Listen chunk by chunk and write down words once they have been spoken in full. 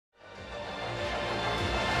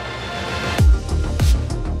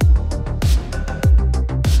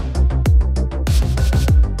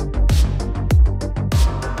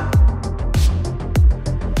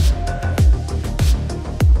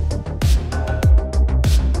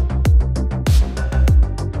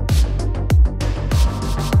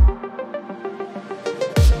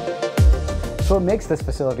So what makes this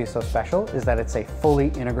facility so special is that it's a fully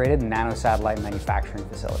integrated nanosatellite manufacturing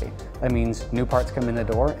facility. That means new parts come in the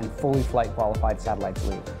door and fully flight qualified satellites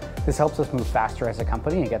leave. This helps us move faster as a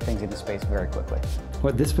company and get things into space very quickly.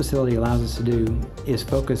 What this facility allows us to do is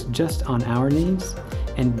focus just on our needs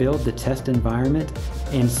and build the test environment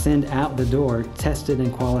and send out the door tested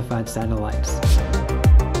and qualified satellites.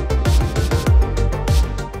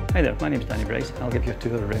 Hi there, my name is Danny Bryce. I'll give you a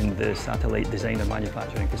tour around the satellite design and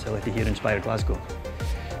manufacturing facility here in Spire, Glasgow.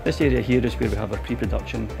 This area here is where we have our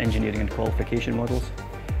pre-production engineering and qualification models.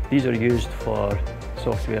 These are used for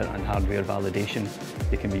software and hardware validation.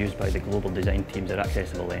 They can be used by the global design teams. They're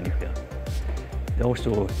accessible anywhere. They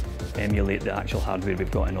also emulate the actual hardware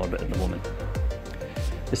we've got in orbit at the moment.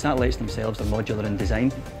 The satellites themselves are modular in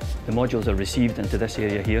design. The modules are received into this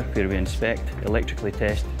area here where we inspect, electrically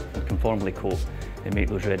test and conformally coat and make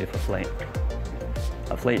those ready for flight.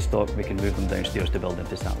 At flight stock, we can move them downstairs to build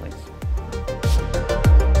into satellites.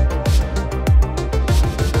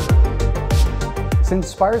 Since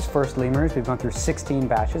Spire's first lemurs, we've gone through 16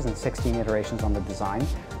 batches and 16 iterations on the design.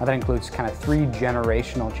 Now that includes kind of 3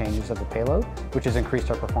 generational changes of the payload, which has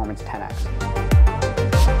increased our performance 10x.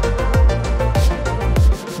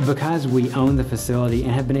 Because we own the facility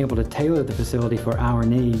and have been able to tailor the facility for our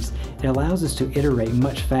needs, it allows us to iterate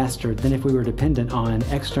much faster than if we were dependent on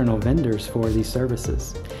external vendors for these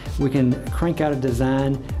services. We can crank out a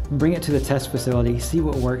design, bring it to the test facility, see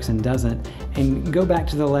what works and doesn't, and go back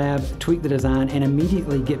to the lab, tweak the design, and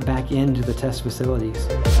immediately get back into the test facilities.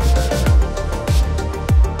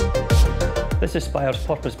 This is Spire's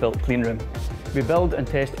purpose-built clean room. We build and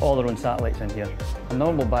test all our own satellites in here. A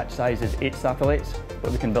normal batch size is 8 satellites, but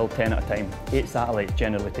we can build 10 at a time. 8 satellites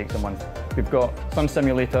generally takes a month. We've got sun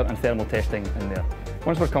simulator and thermal testing in there.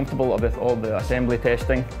 Once we're comfortable with all the assembly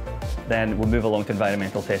testing, then we'll move along to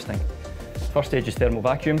environmental testing. First stage is thermal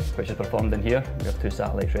vacuum, which is performed in here. We have 2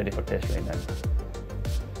 satellites ready for test right now.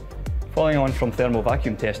 Following on from thermal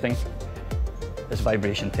vacuum testing is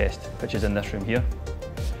vibration test, which is in this room here.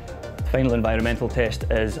 The final environmental test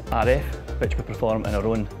is RF, which we perform in our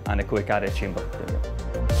own anechoic RF chamber.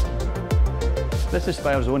 This is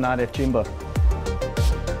Spire's own RF chamber.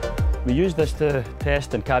 We use this to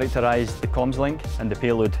test and characterise the comms link and the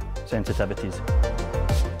payload sensitivities.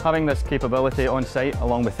 Having this capability on site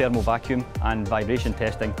along with thermal vacuum and vibration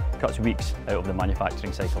testing cuts weeks out of the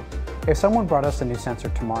manufacturing cycle. If someone brought us a new sensor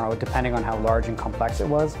tomorrow, depending on how large and complex it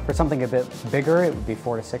was, for something a bit bigger it would be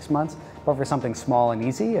 4 to 6 months, but for something small and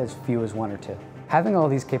easy, as few as 1 or 2. Having all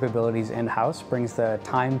these capabilities in-house brings the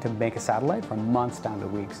time to make a satellite from months down to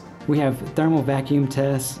weeks. We have thermal vacuum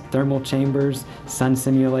tests, thermal chambers, sun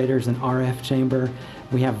simulators, an RF chamber.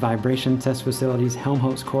 We have vibration test facilities,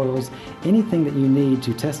 Helmholtz coils. Anything that you need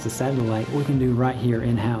to test a satellite, we can do right here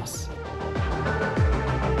in-house.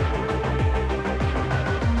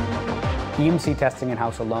 EMC testing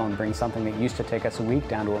in-house alone brings something that used to take us a week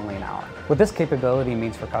down to only an hour. What this capability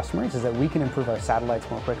means for customers is that we can improve our satellites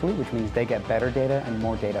more quickly, which means they get better data and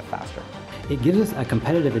more data faster. It gives us a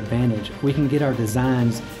competitive advantage. We can get our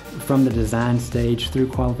designs from the design stage through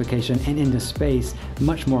qualification and into space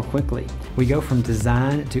much more quickly. We go from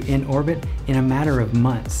design to in orbit in a matter of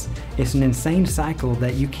months. It's an insane cycle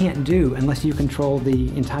that you can't do unless you control the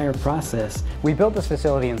entire process. We built this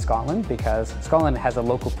facility in Scotland because Scotland has a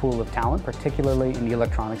local pool of talent, particularly in the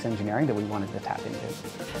electronics engineering, that we wanted to tap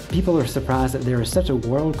into. People are surprised that there is such a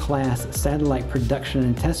world-class satellite production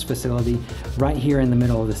and test facility right here in the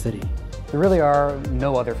middle of the city. There really are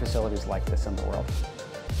no other facilities like this in the world.